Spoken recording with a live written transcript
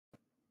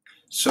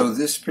So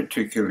this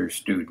particular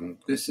student,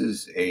 this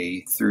is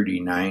a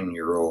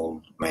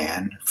 39-year-old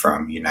man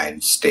from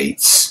United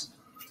States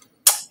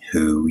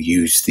who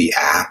used the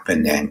app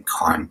and then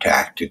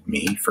contacted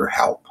me for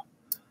help.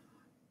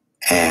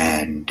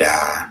 And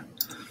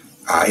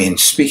in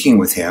speaking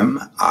with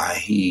him,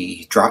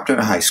 he dropped out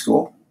of high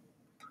school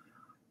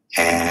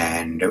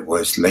and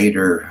was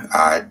later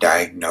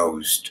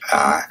diagnosed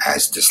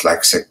as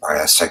dyslexic by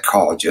a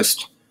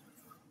psychologist,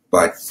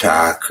 but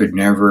could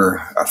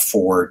never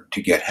afford to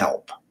get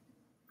help.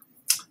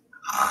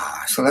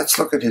 So let's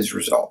look at his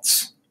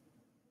results.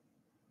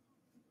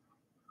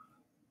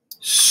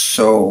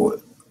 So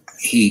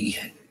he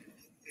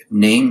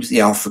names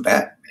the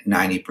alphabet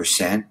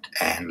 90%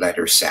 and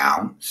letter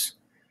sounds,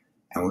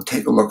 and we'll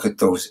take a look at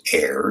those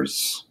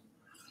errors.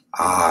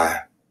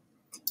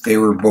 They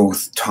were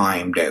both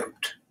timed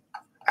out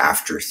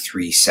after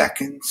 3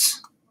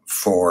 seconds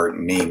for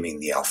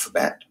naming the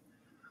alphabet.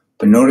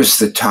 But notice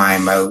the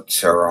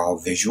timeouts are all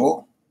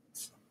visual.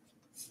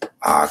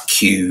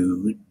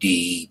 Q,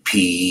 D,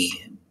 P,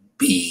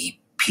 B,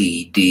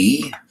 P,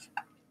 D.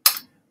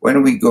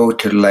 When we go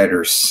to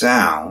letter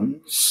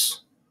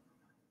sounds,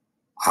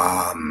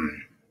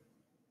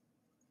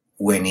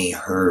 when he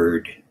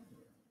heard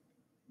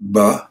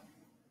B,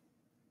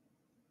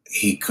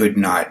 he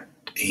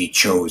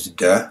chose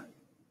D.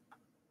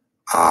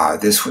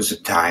 This was a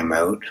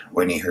timeout.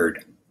 When he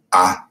heard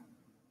A,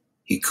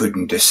 he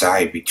couldn't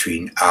decide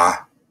between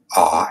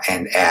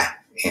and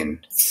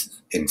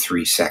in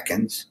 3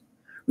 seconds,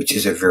 which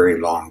is a very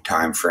long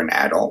time for an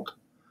adult.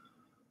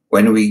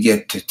 When we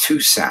get to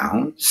 2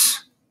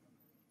 sounds,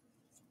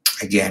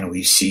 again,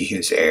 we see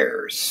his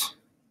errors.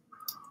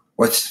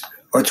 What's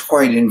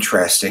quite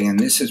interesting, and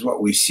this is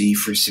what we see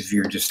for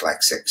severe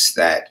dyslexics,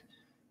 that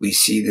we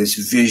see this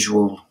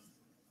visual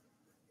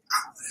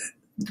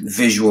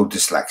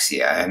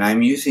dyslexia. And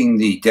I'm using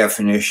the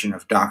definition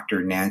of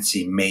Dr.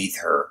 Nancy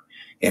Mather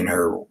in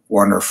her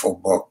wonderful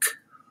book,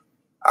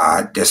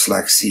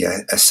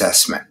 Dyslexia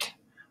Assessment.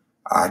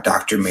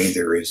 Dr.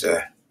 Mather is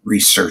a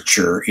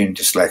researcher in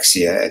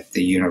dyslexia at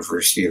the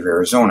University of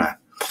Arizona.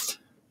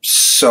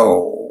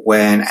 So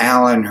when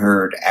Alan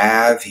heard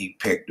Av, he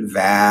picked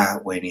Va.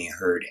 When he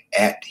heard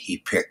Et, he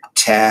picked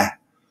Ta.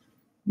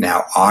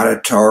 Now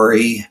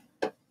auditory,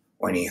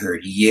 when he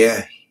heard Ye,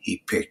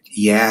 he picked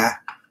Ya.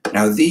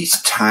 Now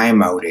these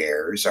timeout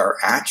errors are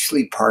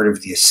actually part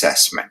of the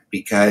assessment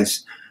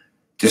because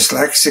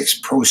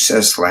dyslexics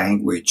process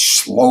language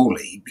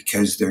slowly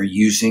because they're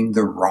using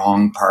the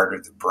wrong part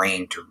of the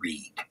brain to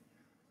read.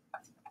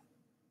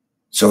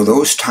 So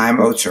those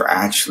timeouts are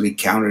actually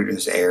counted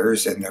as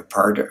errors, and they're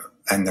part of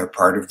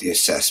the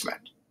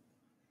assessment.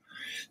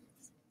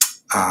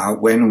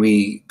 When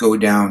we go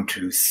down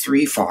to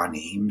 3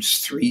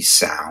 phonemes, 3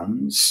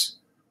 sounds,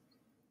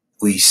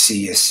 we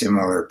see a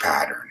similar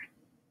pattern.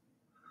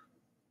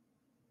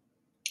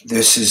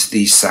 This is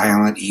the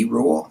silent E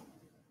rule.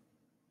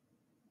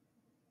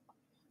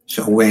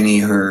 So when he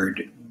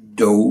heard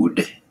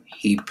Dode,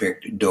 he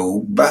picked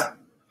Dobe,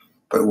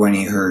 but when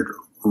he heard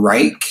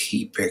Reich,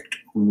 he picked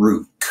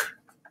Rook.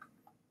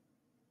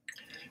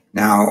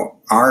 Now,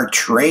 our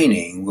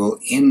training will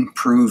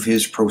improve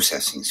his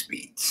processing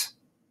speeds.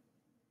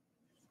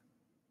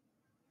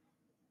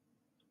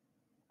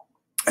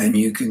 And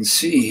you can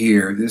see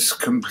here, this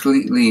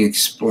completely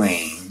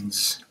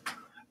explains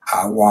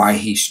why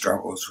he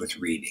struggles with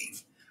reading.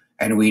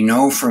 And we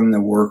know from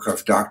the work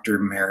of Dr.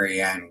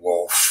 Marianne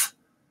Wolf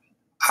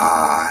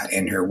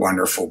in her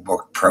wonderful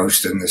book,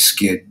 Proust and the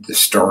Skid, The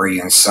Story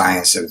and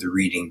Science of the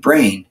Reading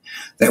Brain,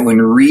 that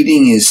when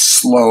reading is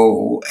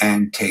slow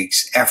and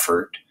takes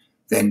effort,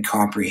 then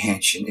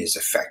comprehension is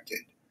affected.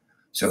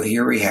 So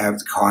here we have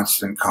the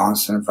consonant,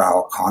 consonant,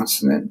 vowel,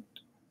 consonant.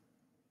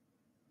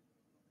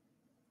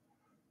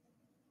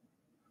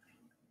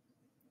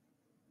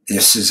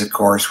 This is, of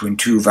course, when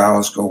 2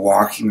 vowels go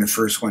walking, the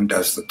first one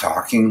does the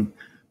talking,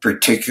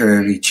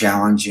 particularly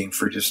challenging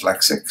for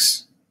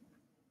dyslexics.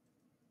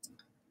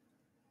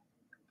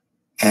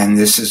 And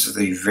this is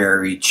the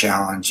very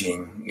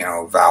challenging,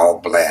 vowel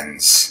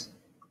blends.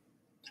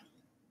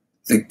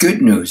 The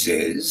good news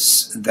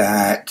is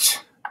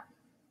that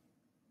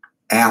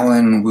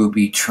Alan will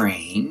be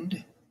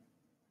trained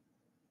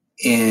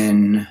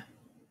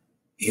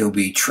he'll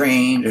be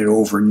trained at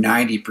over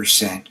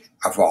 90%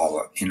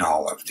 in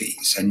all of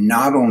these. And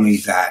not only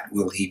that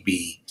will he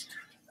be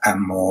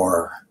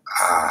more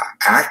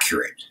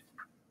accurate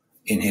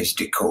in his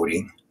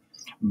decoding,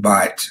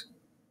 but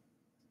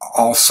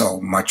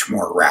also much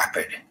more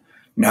rapid.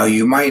 Now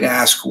you might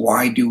ask,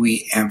 why do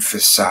we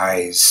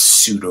emphasize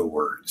pseudo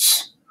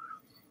words?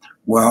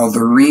 Well,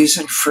 the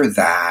reason for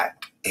that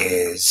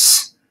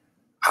is,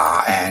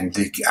 and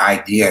the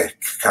idea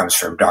comes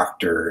from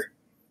Dr.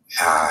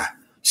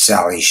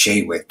 Sally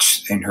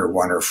Shaywitz in her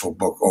wonderful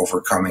book,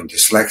 Overcoming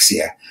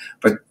Dyslexia.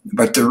 But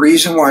the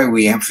reason why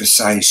we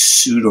emphasize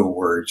pseudo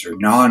words or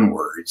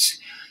non-words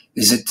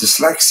is that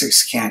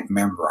dyslexics can't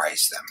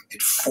memorize them.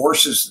 It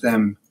forces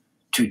them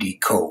to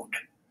decode.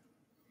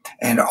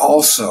 And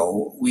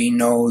also, we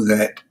know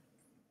that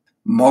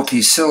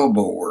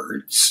multisyllable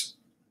words,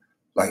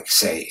 like,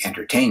 say,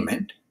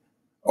 entertainment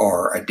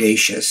or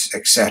audacious,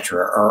 etc.,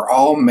 are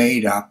all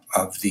made up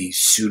of these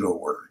pseudo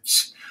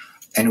words.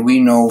 And we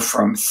know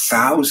from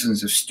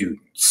thousands of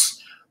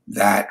students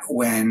that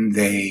when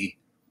they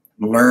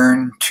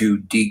learn to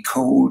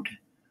decode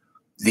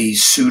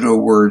these pseudo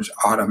words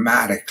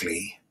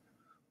automatically,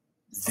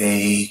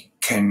 they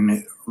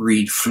can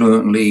read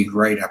fluently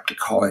right up to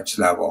college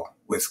level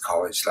with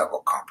college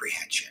level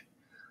comprehension.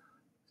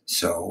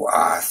 So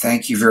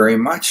thank you very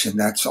much, and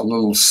that's a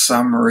little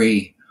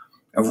summary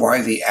of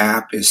why the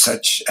app is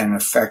such an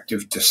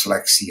effective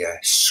dyslexia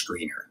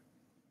screener.